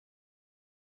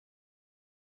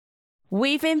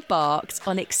We've embarked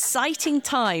on exciting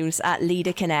times at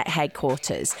Leader Connect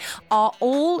headquarters. Our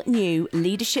all-new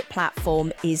leadership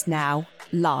platform is now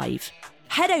live.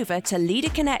 Head over to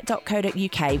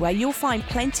leaderconnect.co.uk where you'll find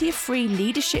plenty of free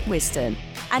leadership wisdom.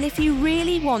 And if you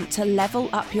really want to level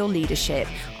up your leadership,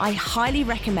 I highly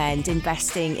recommend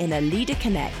investing in a Leader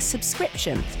Connect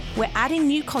subscription. We're adding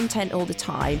new content all the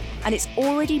time, and it's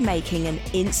already making an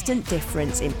instant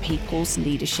difference in people's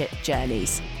leadership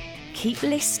journeys. Keep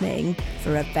listening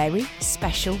for a very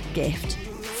special gift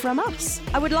from us.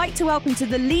 I would like to welcome to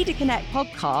the Leader Connect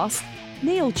podcast,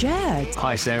 Neil Jurd.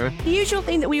 Hi, Sarah. The usual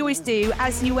thing that we always do,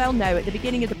 as you well know, at the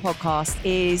beginning of the podcast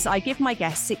is I give my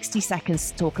guests 60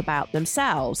 seconds to talk about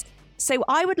themselves. So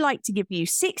I would like to give you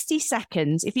 60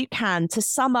 seconds, if you can, to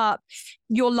sum up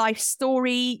your life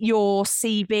story, your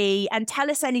CV, and tell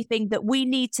us anything that we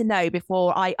need to know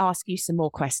before I ask you some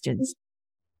more questions.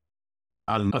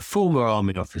 I'm a former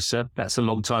army officer. That's a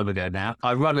long time ago now.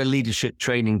 I run a leadership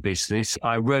training business.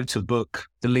 I wrote a book,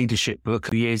 the leadership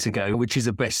book, years ago, which is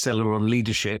a bestseller on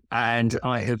leadership. And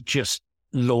I have just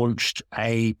launched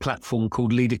a platform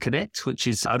called Leader Connect, which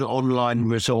is an online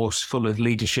resource full of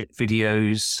leadership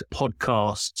videos,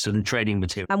 podcasts, and training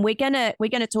material. And we're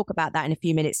gonna talk about that in a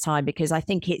few minutes' time, because I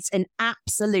think it's an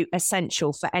absolute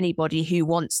essential for anybody who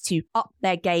wants to up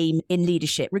their game in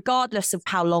leadership, regardless of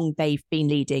how long they've been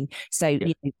leading. So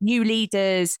you know, new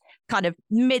leaders, kind of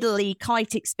middle-y,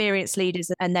 quite experienced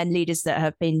leaders, and then leaders that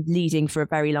have been leading for a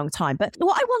very long time. But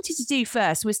what I wanted to do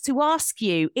first was to ask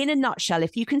you, in a nutshell,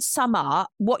 if you can sum up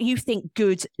what you think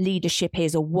good leadership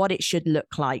is or what it should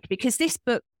look like, because this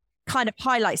book kind of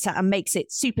highlights that and makes it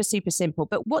super, super simple.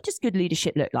 But what does good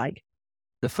leadership look like?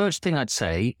 The first thing I'd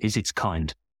say is it's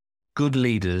kind. Good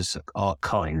leaders are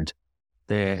kind.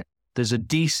 There's a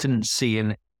decency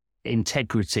and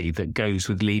integrity that goes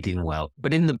with leading well.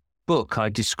 But in the book, I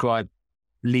describe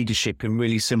leadership in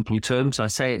really simple terms. I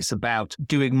say it's about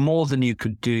doing more than you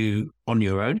could do on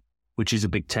your own, which is a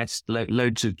big test.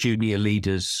 Loads of junior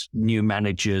leaders, new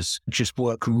managers just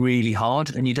work really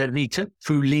hard, and you don't need to.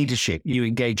 Through leadership, you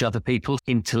engage other people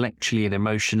intellectually and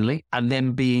emotionally, and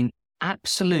then being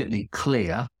absolutely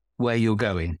clear where you're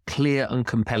going, clear and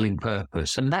compelling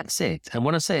purpose. And that's it. And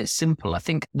when I say it's simple, I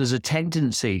think there's a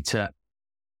tendency to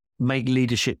make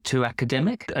leadership too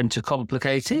academic and too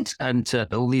complicated, and to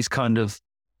all these kind of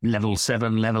level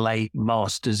 7, level 8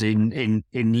 masters in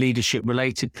leadership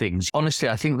related things. Honestly,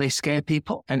 I think they scare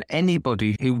people, and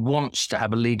anybody who wants to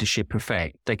have a leadership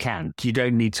effect, they can. You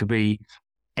don't need to be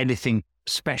anything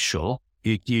special.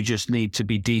 You just need to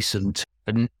be decent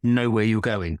and know where you're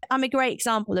going. I'm a great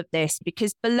example of this,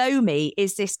 because below me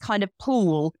is this kind of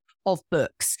pool of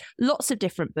books, lots of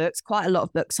different books, quite a lot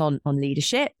of books on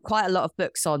leadership, quite a lot of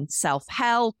books on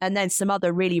self-help, and then some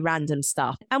other really random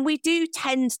stuff. And we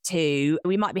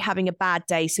might be having a bad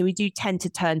day, so we do tend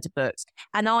to turn to books.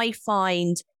 And I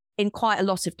find in quite a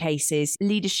lot of cases,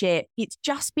 leadership, it's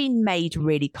just been made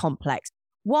really complex.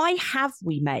 Why have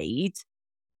we made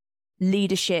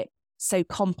leadership so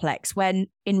complex when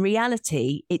in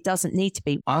reality, it doesn't need to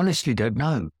be? I honestly don't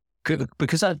know.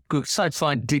 Because I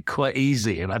find it quite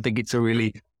easy, and I think it's a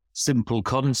really simple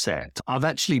concept. I've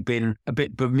actually been a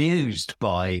bit bemused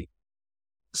by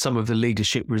some of the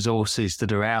leadership resources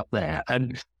that are out there.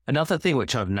 And another thing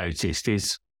which I've noticed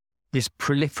is this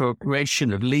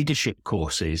proliferation of leadership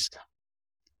courses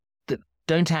that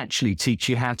don't actually teach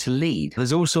you how to lead.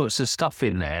 There's all sorts of stuff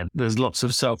in there. There's lots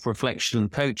of self-reflection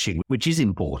and coaching, which is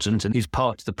important and is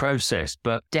part of the process,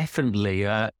 but definitely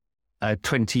a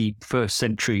 21st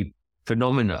century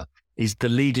phenomena is the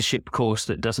leadership course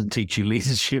that doesn't teach you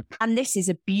leadership. And this is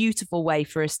a beautiful way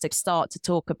for us to start to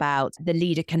talk about the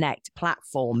Leader Connect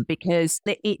platform, because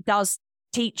it does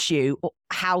teach you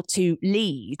how to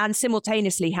lead and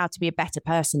simultaneously how to be a better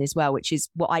person as well, which is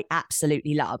what I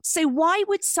absolutely love. So why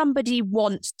would somebody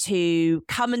want to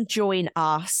come and join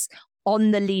us on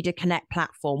the Leader Connect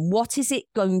platform? What is it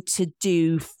going to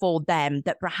do for them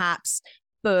that perhaps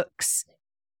books,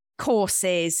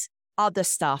 courses, other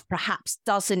stuff perhaps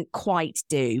doesn't quite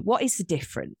do? What is the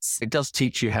difference? It does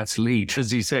teach you how to lead,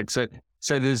 as you said. So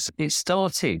it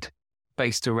started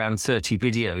based around 30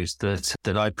 videos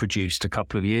that I produced a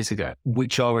couple of years ago,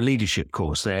 which are a leadership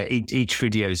course. Each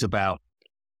video is about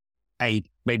 8,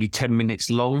 maybe 10 minutes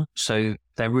long. So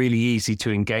they're really easy to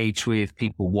engage with.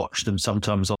 People watch them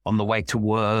sometimes on the way to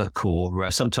work, or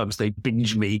sometimes they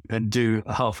binge me and do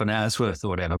half an hour's worth or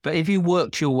whatever. But if you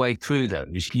worked your way through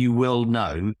those, you will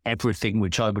know everything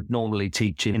which I would normally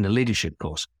teach in a leadership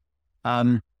course.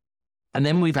 And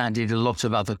then we've added a lot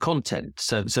of other content.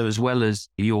 So as well as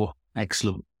your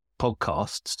excellent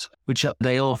podcasts, which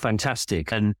they are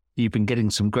fantastic. And you've been getting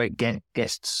some great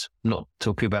guests, not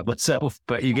talking about myself,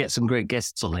 but you get some great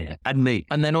guests on here and me.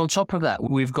 And then on top of that,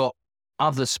 we've got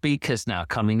other speakers now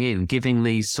coming in, giving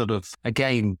these sort of,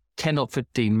 again, 10 or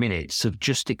 15 minutes of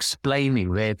just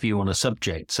explaining their view on a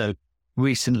subject. So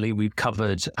recently we've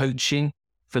covered coaching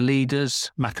for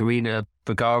leaders. Macarena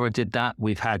Vergara did that.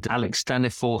 We've had Alex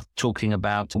Staniforth talking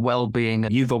about well-being.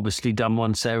 You've obviously done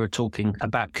one, Sarah, talking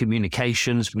about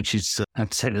communications, which is,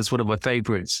 I'd say that's one of my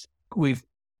favorites. We've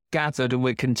gathered and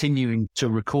we're continuing to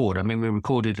record. I mean, we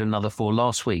recorded another 4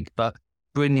 last week, but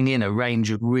bringing in a range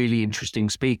of really interesting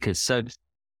speakers. So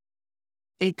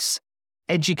it's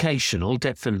educational,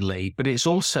 definitely, but it's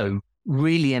also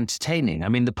really entertaining. I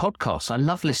mean, the podcast, I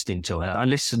love listening to it. I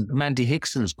listened to Mandy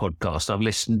Hickson's podcast. I've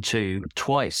listened to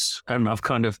twice and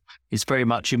it's very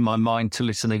much in my mind to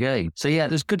listen again. So yeah,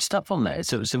 there's good stuff on there.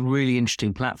 So it's a really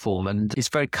interesting platform and it's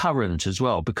very current as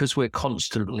well because we're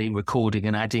constantly recording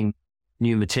and adding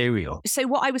new material. So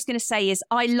what I was going to say is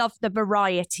I love the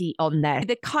variety on there.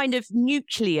 The kind of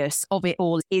nucleus of it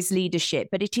all is leadership,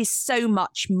 but it is so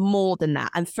much more than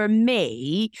that. And for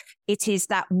me, it is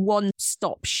that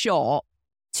one-stop shop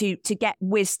to get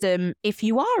wisdom if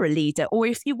you are a leader or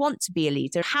if you want to be a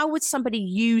leader. How would somebody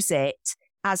use it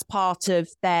as part of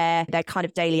their kind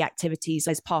of daily activities,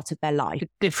 as part of their life?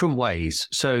 Different ways.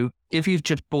 So if you've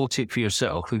just bought it for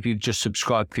yourself, if you've just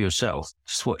subscribed for yourself,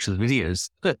 just watch the videos.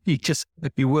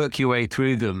 You work your way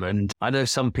through them. And I know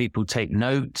some people take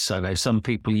notes. I know some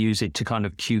people use it to kind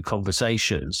of cue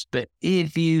conversations. But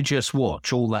if you just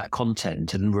watch all that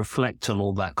content and reflect on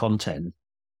all that content,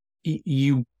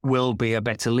 you will be a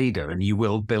better leader and you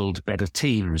will build better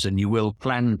teams and you will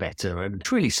plan better. And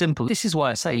it's really simple. This is why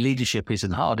I say leadership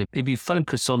isn't hard. If you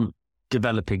focus on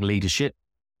developing leadership,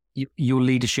 your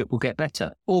leadership will get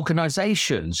better.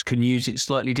 Organizations can use it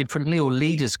slightly differently, or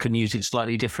leaders can use it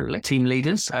slightly differently, team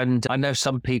leaders. And I know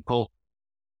some people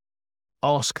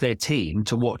ask their team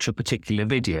to watch a particular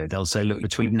video. They'll say, look,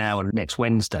 between now and next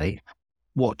Wednesday,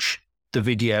 watch the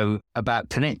video about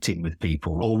connecting with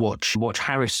people, or watch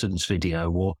Harrison's video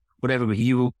or whatever. But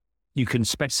you can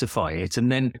specify it.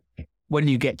 And then when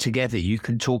you get together, you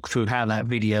can talk through how that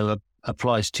video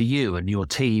applies to you and your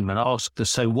team and ask the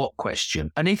so what question.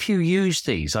 And if you use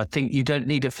these, I think you don't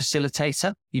need a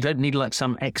facilitator. You don't need like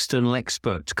some external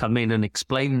expert to come in and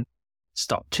explain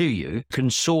stuff to you. You can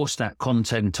source that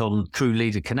content through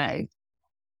Leader Connect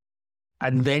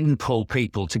and then pull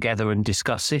people together and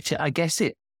discuss it. I guess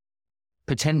it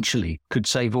potentially could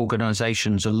save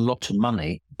organizations a lot of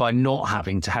money by not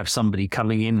having to have somebody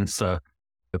coming in for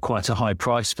quite a high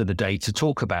price for the day to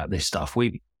talk about this stuff.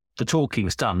 The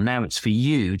talking's done. Now it's for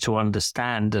you to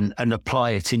understand and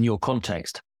apply it in your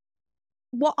context.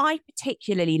 What I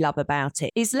particularly love about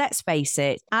it is, let's face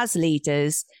it, as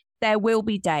leaders, there will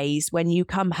be days when you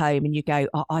come home and you go,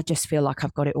 oh, I just feel like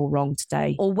I've got it all wrong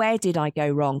today. Or where did I go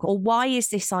wrong? Or why is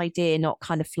this idea not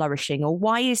kind of flourishing? Or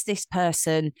why is this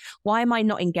person, why am I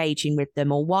not engaging with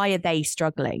them? Or why are they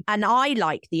struggling? And I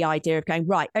like the idea of going,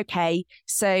 right, okay,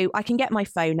 so I can get my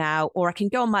phone out, or I can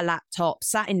go on my laptop,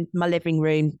 sat in my living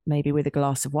room, maybe with a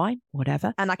glass of wine,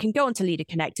 whatever. And I can go onto Leader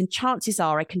Connect, and chances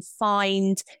are I can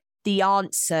find the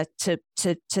answer to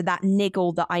that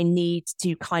niggle that I need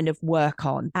to kind of work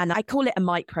on. And I call it a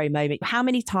micro moment. How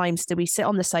many times do we sit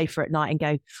on the sofa at night and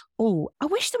go, oh, I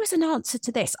wish there was an answer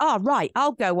to this. Oh, right,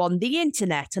 I'll go on the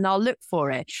internet and I'll look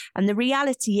for it. And the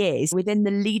reality is, within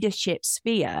the leadership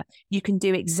sphere, you can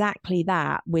do exactly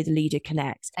that with Leader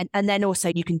Connect. And then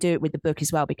also you can do it with the book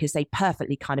as well, because they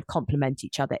perfectly kind of complement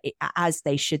each other, as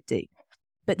they should do.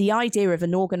 But the idea of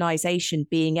an organization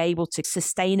being able to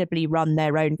sustainably run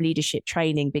their own leadership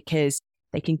training because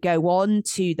they can go on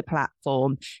to the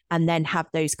platform and then have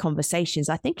those conversations,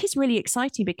 I think is really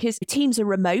exciting, because the teams are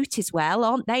remote as well,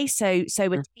 aren't they? So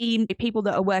a team, people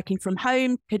that are working from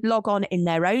home could log on in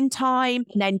their own time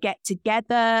and then get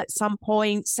together at some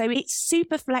point. So it's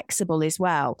super flexible as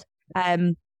well.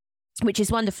 Which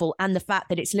is wonderful. And the fact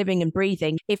that it's living and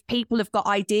breathing. If people have got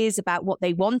ideas about what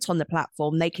they want on the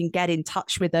platform, they can get in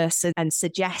touch with us and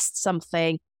suggest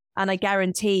something. And I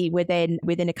guarantee within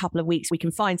a couple of weeks, we can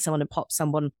find someone and pop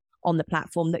someone on the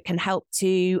platform that can help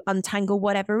to untangle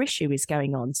whatever issue is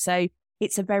going on. So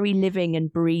it's a very living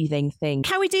and breathing thing.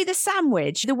 Can we do the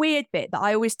sandwich, the weird bit that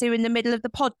I always do in the middle of the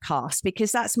podcast,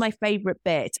 because that's my favorite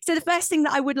bit. So the first thing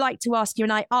that I would like to ask you,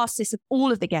 and I ask this of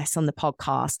all of the guests on the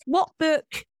podcast, what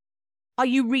book are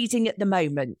you reading at the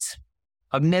moment?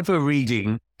 I'm never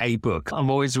reading a book. I'm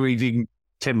always reading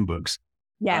 10 books.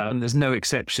 Yeah. And there's no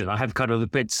exception. I have kind of the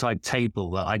bedside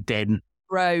table that I then...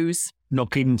 Rose.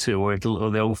 knock into or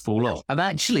they'll fall off. I'm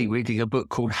actually reading a book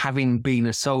called Having Been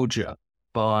a Soldier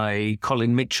by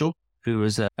Colin Mitchell, who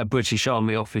was a British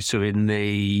Army officer in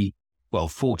the 40s,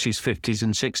 50s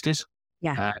and 60s.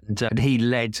 Yeah. And he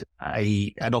led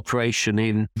an operation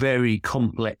in a very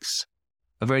complex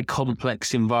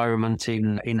environment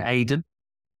in Aden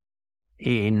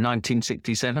in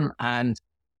 1967. And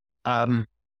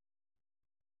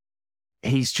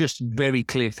he's just very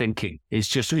clear thinking.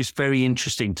 It's very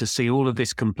interesting to see all of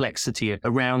this complexity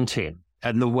around him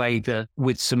and the way that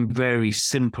with some very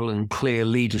simple and clear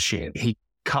leadership, he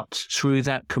cuts through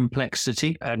that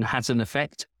complexity and has an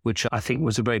effect, which I think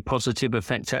was a very positive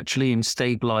effect actually in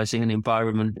stabilizing an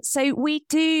environment. So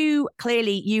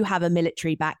clearly you have a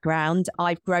military background.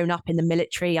 I've grown up in the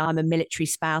military. I'm a military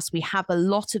spouse. We have a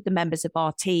lot of the members of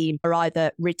our team are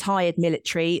either retired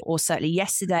military or certainly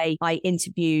yesterday I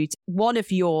interviewed one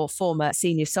of your former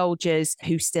senior soldiers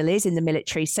who still is in the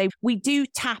military. So we do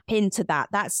tap into that.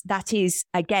 That is,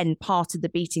 again, part of the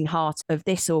beating heart of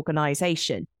this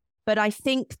organization. But I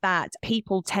think that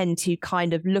people tend to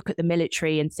kind of look at the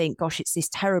military and think, gosh, it's this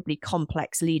terribly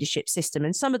complex leadership system.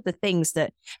 And some of the things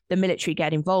that the military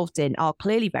get involved in are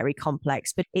clearly very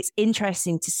complex. But it's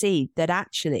interesting to see that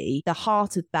actually the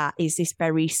heart of that is this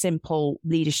very simple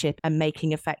leadership and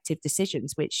making effective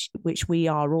decisions, which we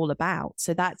are all about.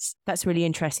 So that's really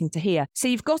interesting to hear. So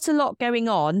you've got a lot going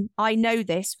on. I know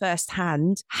this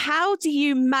firsthand. How do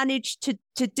you manage to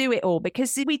do it all?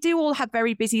 Because we do all have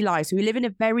very busy lives. We live in a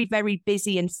very, very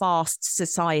busy and fast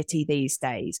society these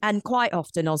days. And quite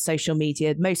often on social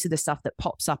media, most of the stuff that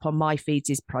pops up on my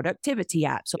feeds is productivity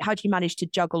apps. How do you manage to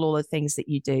juggle all the things that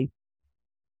you do?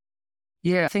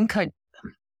 Yeah, I think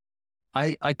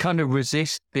I kind of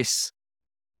resist this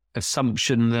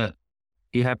assumption that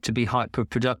you have to be hyper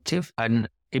productive. And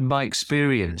in my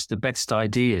experience, the best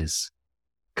ideas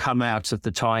come out of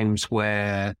the times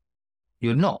where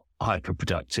you're not hyper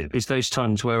productive. It's those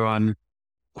times where I'm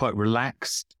quite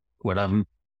relaxed, when I'm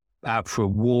out for a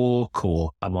walk or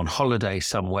I'm on holiday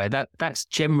somewhere. That's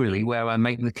generally where I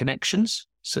make the connections.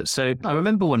 So I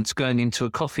remember once going into a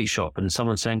coffee shop and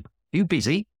someone saying, "Are you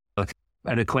busy?" Like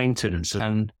an acquaintance.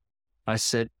 And I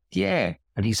said, "Yeah."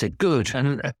 And he said, "Good."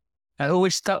 And it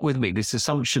always stuck with me, this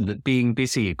assumption that being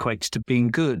busy equates to being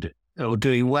good or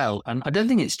doing well. And I don't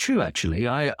think it's true, actually.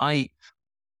 I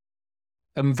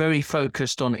am very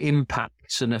focused on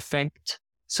impacts and effect.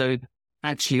 So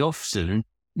actually often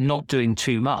not doing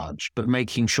too much, but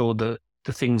making sure that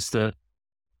the things that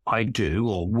I do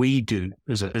or we do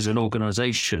as an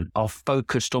organization are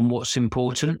focused on what's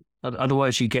important.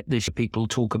 Otherwise you get this, people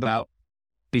talk about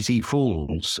busy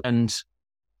fools. And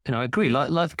I agree,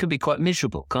 life can be quite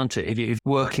miserable, can't it? If you're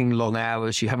working long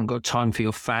hours, you haven't got time for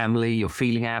your family, you're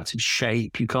feeling out of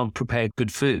shape, you can't prepare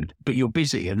good food, but you're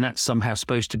busy and that's somehow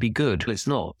supposed to be good. It's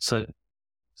not. So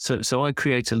I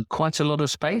create quite a lot of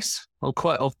space. I'll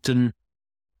quite often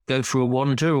go for a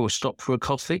wander or stop for a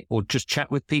coffee or just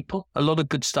chat with people. A lot of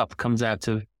good stuff comes out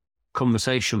of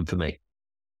conversation for me.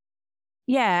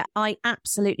 Yeah, I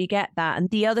absolutely get that. And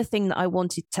the other thing that I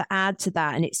wanted to add to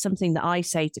that, and it's something that I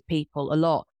say to people a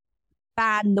lot,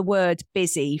 ban the word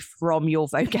busy from your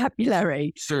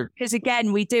vocabulary. Sure. Because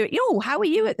again, we do it. Oh, how are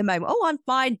you at the moment? Oh, I'm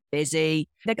fine, busy.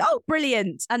 They go, oh,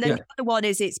 brilliant. And then the other one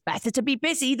is it's better to be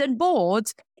busy than bored.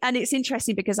 And it's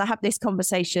interesting because I have this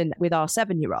conversation with our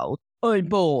 7-year-old. I'm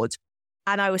bored.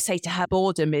 And I would say to her,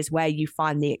 boredom is where you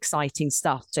find the exciting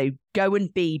stuff. So go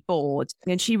and be bored.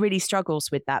 And she really struggles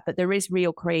with that. But there is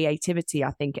real creativity,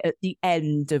 I think, at the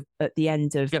end of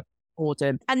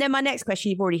boredom. And then my next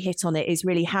question, you've already hit on it, is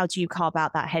really how do you carve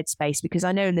out that headspace? Because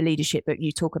I know in the leadership book,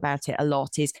 you talk about it a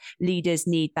lot, is leaders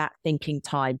need that thinking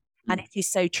time. And it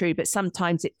is so true. But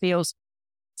sometimes it feels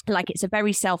like it's a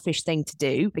very selfish thing to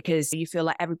do because you feel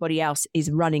like everybody else is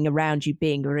running around you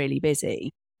being really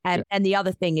busy. And the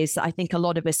other thing is, I think a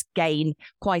lot of us gain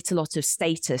quite a lot of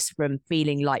status from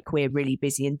feeling like we're really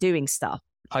busy and doing stuff.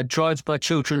 I drive my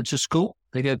children to school.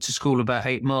 They go to school about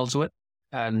 8 miles away.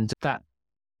 And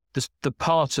the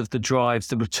part of the drive,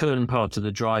 the return part of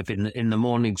the drive in the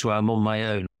mornings where I'm on my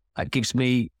own, that gives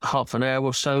me half an hour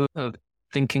or so of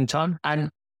thinking time.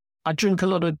 And I drink a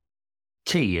lot of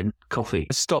tea and coffee.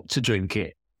 I stop to drink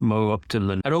it more often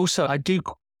than. And also I do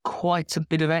quite a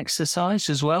bit of exercise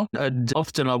as well. And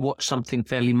often I watch something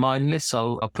fairly mindless.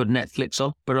 I'll put Netflix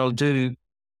on, but I'll do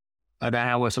an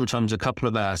hour, sometimes a couple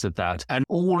of hours of that. And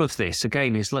all of this,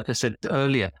 again, is like I said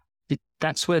earlier,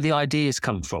 that's where the ideas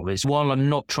come from. Is while I'm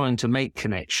not trying to make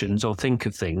connections or think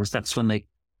of things, that's when they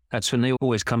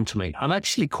always come to me. I'm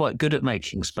actually quite good at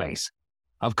making space.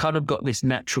 I've kind of got this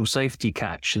natural safety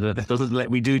catch that doesn't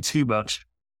let me do too much.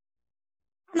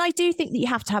 And I do think that you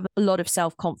have to have a lot of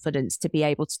self-confidence to be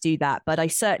able to do that. But I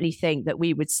certainly think that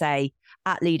we would say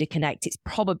at Leader Connect, it's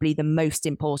probably the most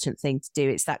important thing to do.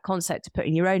 It's that concept of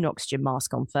putting your own oxygen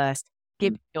mask on first,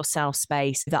 give yourself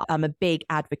space. That I'm a big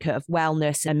advocate of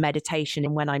wellness and meditation.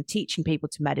 And when I'm teaching people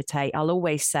to meditate, I'll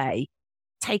always say,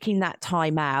 taking that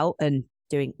time out and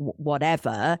doing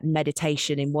whatever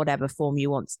meditation in whatever form you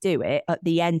want to do it, at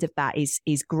the end of that is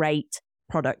great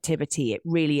productivity. It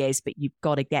really is, but you've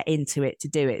got to get into it to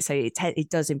do it. So it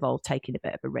does involve taking a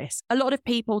bit of a risk. A lot of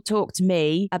people talk to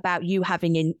me about you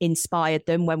having inspired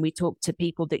them when we talk to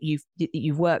people that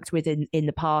you've worked with in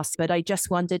the past. But I just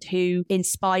wondered who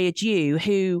inspired you,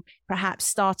 who perhaps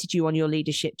started you on your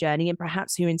leadership journey, and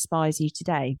perhaps who inspires you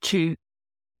today. Two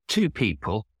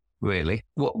people, really.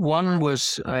 One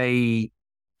was a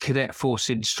cadet force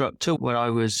instructor when I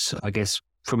was, I guess,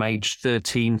 from age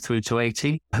 13 through to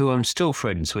 18, who I'm still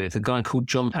friends with, a guy called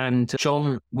John. And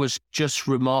John was just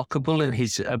remarkable in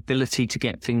his ability to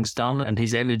get things done and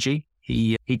his energy.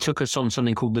 He took us on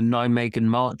something called the Nijmegen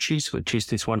Marches, which is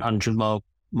this 100-mile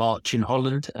march in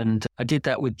Holland. And I did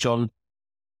that with John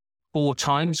 4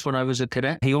 times when I was a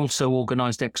cadet. He also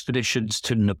organized expeditions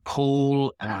to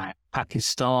Nepal,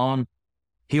 Pakistan.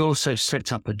 He also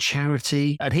set up a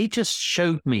charity, and he just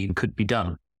showed me it could be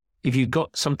done. If you've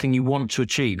got something you want to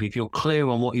achieve, if you're clear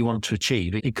on what you want to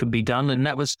achieve, it could be done.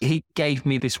 And he gave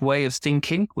me this way of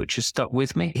thinking, which has stuck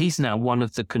with me. He's now one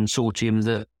of the consortium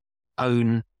that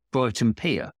own Brighton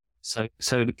Pier. So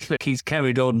he's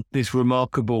carried on this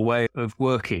remarkable way of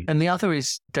working. And the other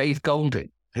is Dave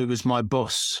Golding, who was my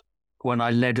boss when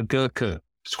I led a Gurkha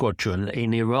squadron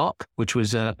in Iraq, which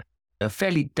was a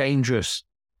fairly dangerous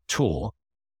tour.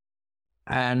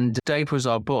 And Dave was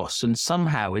our boss. And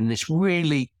somehow in this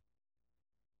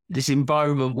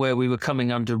environment where we were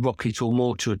coming under rocket or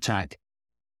mortar attack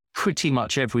pretty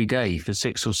much every day for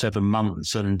 6 or 7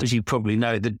 months. And as you probably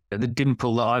know, the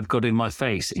dimple that I've got in my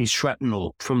face is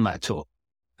shrapnel from that tour.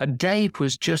 And Dave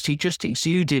he just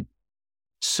exuded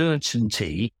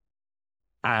certainty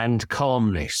and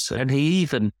calmness. And he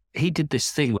did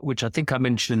this thing, which I think I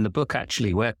mentioned in the book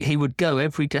actually, where he would go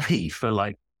every day for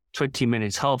like 20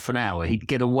 minutes, half an hour. He'd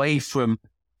get away from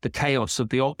the chaos of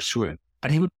the ops room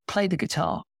and he would play the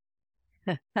guitar.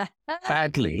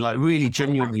 Badly, like really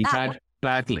genuinely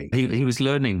badly. He was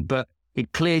learning, but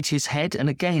it cleared his head. And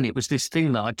again, it was this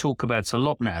thing that I talk about a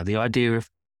lot now, the idea of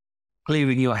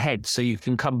clearing your head so you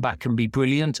can come back and be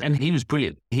brilliant. And he was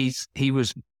brilliant. He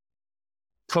was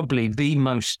probably the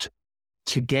most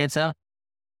together,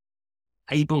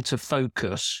 able to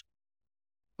focus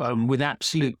with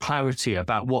absolute clarity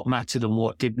about what mattered and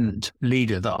what didn't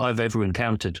leader that I've ever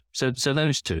encountered. So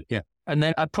those two, yeah. And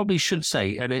then I probably should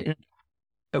say,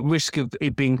 at risk of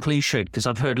it being cliched, because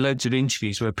I've heard loads of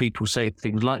interviews where people say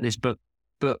things like this, but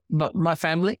my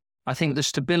family, I think the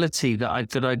stability that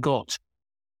I got,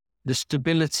 the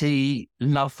stability,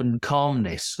 love and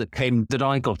calmness that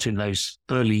I got in those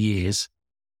early years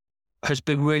has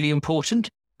been really important,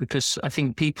 because I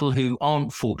think people who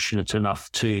aren't fortunate enough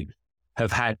to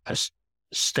have had a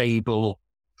stable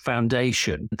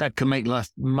foundation, that can make life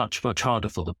much, much harder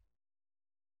for them.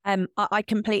 I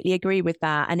completely agree with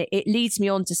that. And it leads me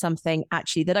on to something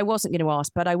actually that I wasn't going to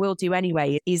ask, but I will do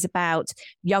anyway, is about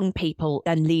young people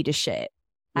and leadership.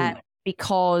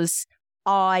 Because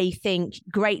I think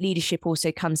great leadership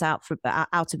also comes out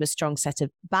of a strong set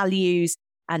of values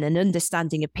and an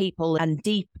understanding of people and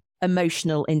deep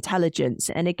emotional intelligence.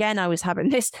 And again, I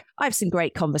have some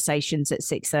great conversations at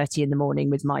 6:30 in the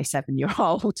morning with my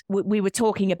 7-year-old. We were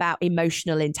talking about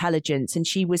emotional intelligence, and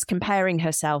she was comparing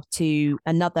herself to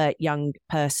another young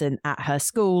person at her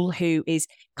school who is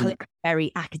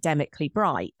very academically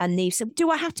bright. And they said,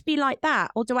 do I have to be like that?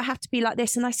 Or do I have to be like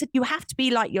this? And I said, you have to be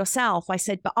like yourself. I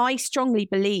said, but I strongly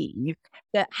believe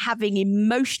that having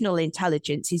emotional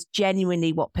intelligence is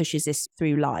genuinely what pushes us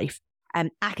through life.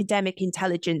 Academic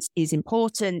intelligence is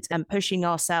important, and pushing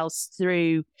ourselves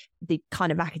through the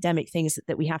kind of academic things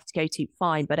that we have to go to,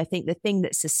 fine. But I think the thing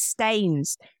that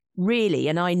sustains really,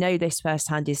 and I know this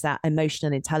firsthand, is that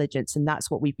emotional intelligence. And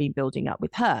that's what we've been building up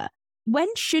with her.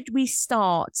 When should we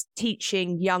start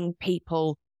teaching young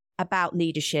people about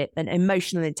leadership and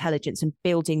emotional intelligence and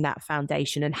building that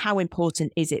foundation? And how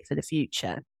important is it for the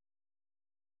future?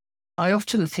 I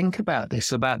often think about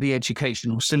this, about the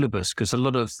educational syllabus, because a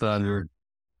lot of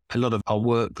our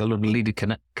work, a lot of Leader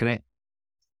Connect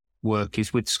work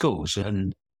is with schools,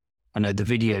 and I know the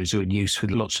videos are in use with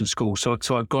lots of schools. So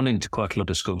I've gone into quite a lot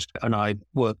of schools, and I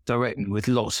work directly with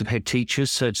lots of head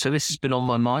teachers. So this has been on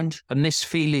my mind, and this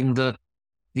feeling that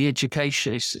the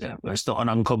education it's not an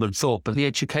uncommon thought, but the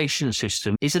education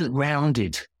system isn't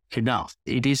rounded enough.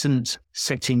 It isn't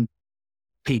setting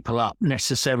people up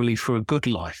necessarily for a good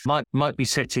life. Might be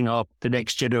setting up the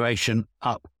next generation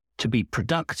up to be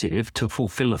productive, to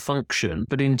fulfill a function.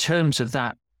 But in terms of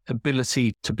that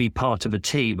ability to be part of a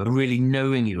team and really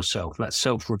knowing yourself, that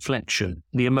self-reflection,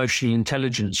 the emotional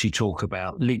intelligence you talk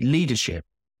about, leadership,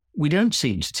 we don't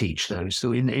seem to teach those.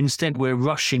 So instead, we're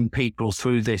rushing people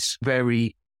through this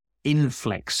very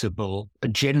inflexible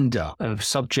agenda of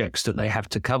subjects that they have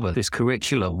to cover, this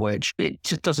curriculum, which it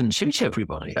just doesn't suit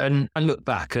everybody. And I look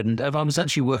back, and I was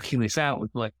actually working this out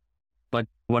with like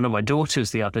one of my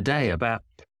daughters the other day about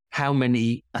how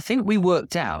many, I think we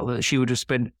worked out that she would have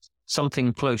spent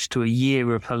something close to a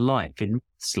year of her life in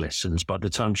maths lessons by the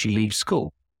time she leaves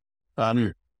school.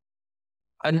 And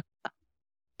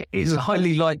it's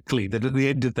highly likely that at the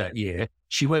end of that year,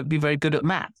 she won't be very good at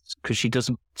maths because she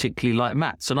doesn't particularly like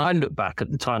maths. And I look back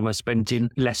at the time I spent in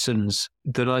lessons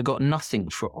that I got nothing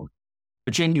from,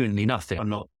 genuinely nothing. I'm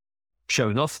not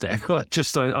showing off there.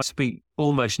 I speak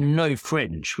almost no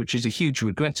French, which is a huge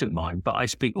regret of mine, but I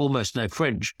speak almost no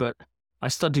French, but I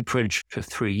studied French for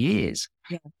 3 years.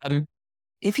 Yeah.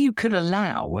 If you could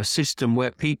allow a system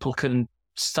where people can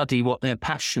study what they're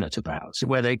passionate about,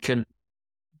 where they can,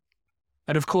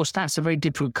 and of course, that's a very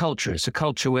different culture. It's a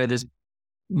culture where there's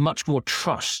much more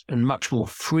trust and much more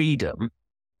freedom,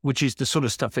 which is the sort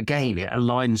of stuff, again, it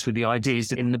aligns with the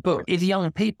ideas in the book. If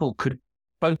young people could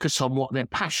focus on what they're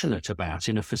passionate about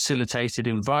in a facilitated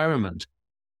environment,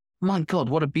 my God,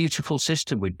 what a beautiful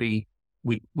system we'd be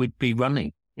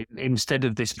running. Instead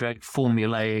of this very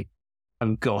formulaic,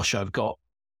 oh gosh, I've got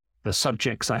the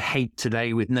subjects I hate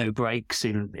today with no breaks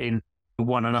in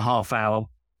 1.5 hour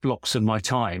blocks of my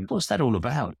time. What's that all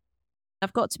about?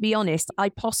 I've got to be honest, I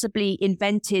possibly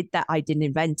invented that. I didn't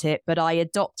invent it, but I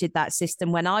adopted that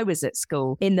system when I was at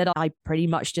school, in that I pretty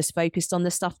much just focused on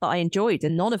the stuff that I enjoyed,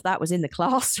 and none of that was in the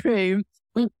classroom.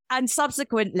 And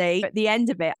subsequently, at the end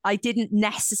of it, I didn't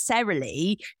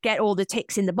necessarily get all the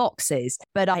ticks in the boxes,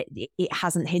 but it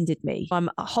hasn't hindered me. I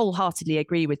wholeheartedly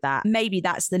agree with that. Maybe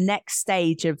that's the next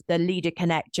stage of the Leader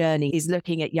Connect journey, is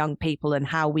looking at young people and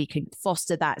how we can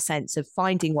foster that sense of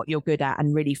finding what you're good at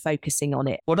and really focusing on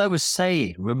it. What I was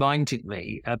saying reminded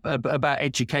me about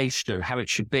education and how it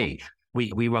should be.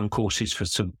 We run courses for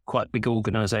some quite big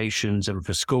organisations and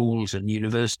for schools and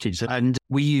universities, and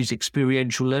we use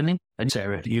experiential learning. And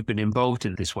Sarah, you've been involved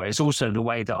in this way. It's also the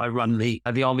way that I run the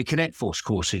Army Cadet Force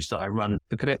courses that I run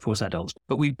for Cadet Force adults.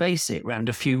 But we base it around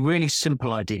a few really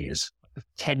simple ideas,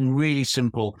 10 really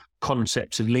simple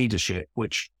concepts of leadership,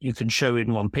 which you can show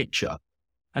in one picture.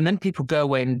 And then people go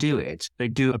away and do it. They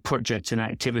do a project and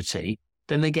activity,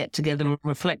 then they get together and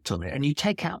reflect on it. And you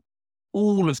take out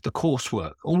all of the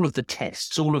coursework, all of the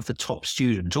tests, all of the top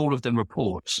students, all of the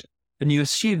reports, and you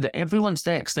assume that everyone's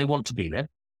there because they want to be there.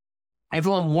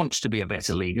 Everyone wants to be a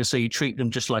better leader, so you treat them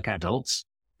just like adults.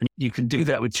 And you can do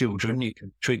that with children. You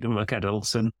can treat them like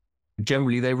adults, and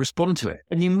generally they respond to it.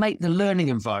 And you make the learning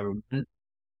environment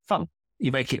fun.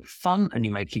 You make it fun, and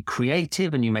you make it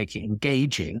creative, and you make it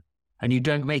engaging, and you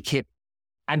don't make it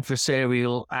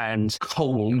adversarial and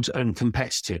cold and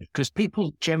competitive, because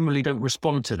people generally don't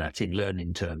respond to that in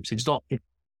learning terms. It's not,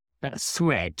 that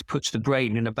thread puts the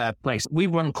brain in a bad place. We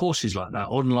run courses like that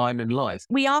online and live.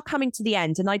 We are coming to the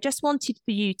end, and I just wanted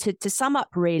for you to sum up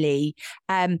really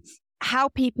how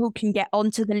people can get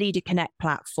onto the Leader Connect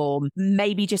platform,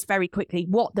 maybe just very quickly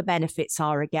what the benefits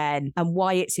are again and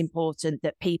why it's important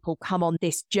that people come on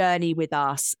this journey with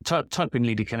us. Type in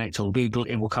Leader Connect on Google,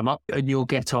 it will come up and you'll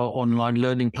get our online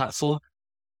learning platform.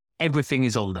 Everything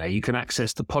is on there. You can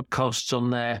access the podcasts on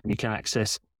there. You can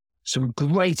access some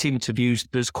great interviews.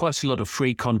 There's quite a lot of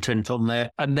free content on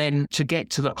there. And then to get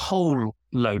to the whole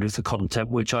load of the content,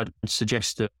 which I'd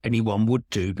suggest that anyone would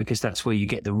do, because that's where you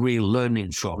get the real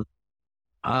learning from,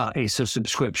 it's a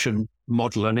subscription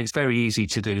model, and it's very easy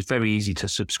to do. It's very easy to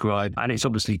subscribe, and it's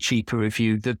obviously cheaper if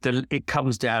you. It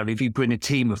comes down if you bring a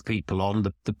team of people on.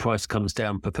 The price comes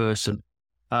down per person,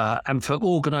 and for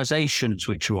organisations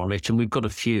which are on it, and we've got a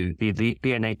few. The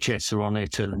NHS are on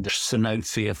it, and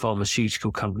Sanofi, a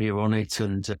pharmaceutical company, are on it,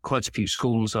 and quite a few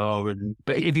schools are.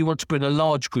 But if you want to bring a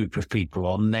large group of people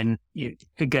on, then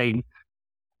again,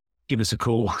 give us a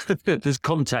call. There's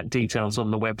contact details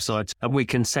on the website, and we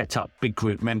can set up big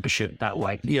group membership that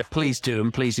way. Yeah, please do,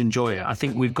 and please enjoy it. I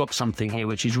think we've got something here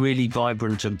which is really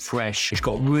vibrant and fresh. It's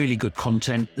got really good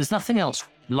content. There's nothing else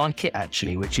like it,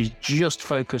 actually, which is just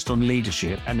focused on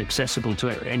leadership and accessible to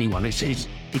anyone. It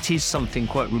is something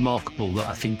quite remarkable that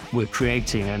I think we're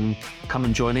creating, and come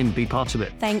and join in, be part of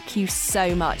it. Thank you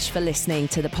so much for listening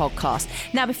to the podcast.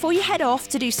 Now, before you head off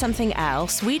to do something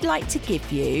else, we'd like to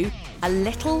give you a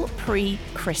little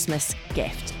pre-Christmas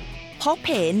gift. Pop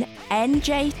in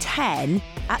NJ10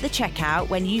 at the checkout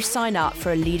when you sign up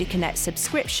for a Leader Connect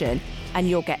subscription, and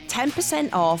you'll get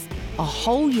 10% off a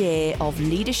whole year of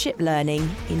leadership learning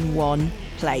in one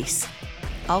place.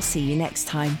 I'll see you next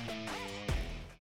time.